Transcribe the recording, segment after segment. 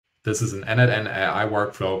This is an n@n AI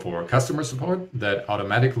workflow for customer support that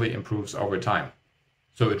automatically improves over time.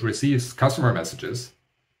 So it receives customer messages,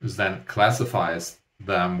 then classifies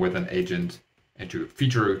them with an agent into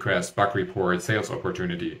feature request, bug report, sales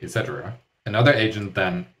opportunity, etc. Another agent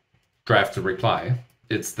then drafts a reply.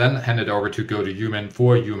 It's then handed over to GoToHuman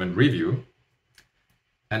for human review.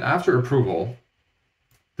 And after approval,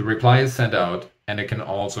 the reply is sent out, and it can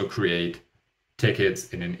also create tickets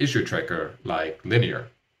in an issue tracker like Linear.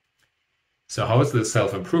 So how is this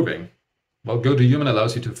self-improving? Well, GoToHuman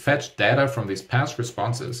allows you to fetch data from these past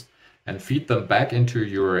responses and feed them back into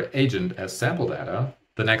your agent as sample data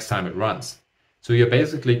the next time it runs. So you're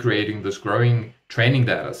basically creating this growing training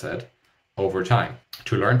data set over time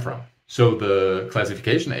to learn from. So the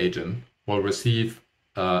classification agent will receive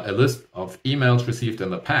a list of emails received in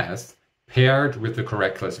the past paired with the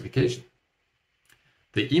correct classification.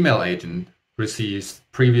 The email agent receives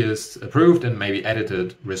previous approved and maybe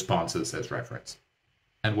edited responses as reference.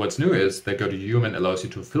 And what's new is that GoToHuman allows you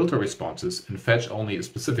to filter responses and fetch only a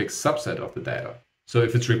specific subset of the data. So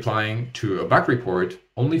if it's replying to a bug report,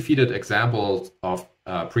 only feed it examples of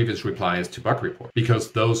previous replies to bug report,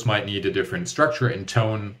 because those might need a different structure and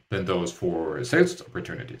tone than those for sales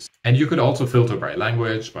opportunities. And you could also filter by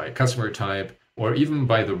language, by customer type, or even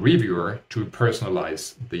by the reviewer to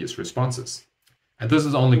personalize these responses. And this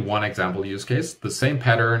is only one example use case. The same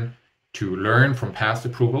pattern to learn from past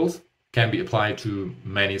approvals can be applied to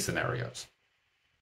many scenarios.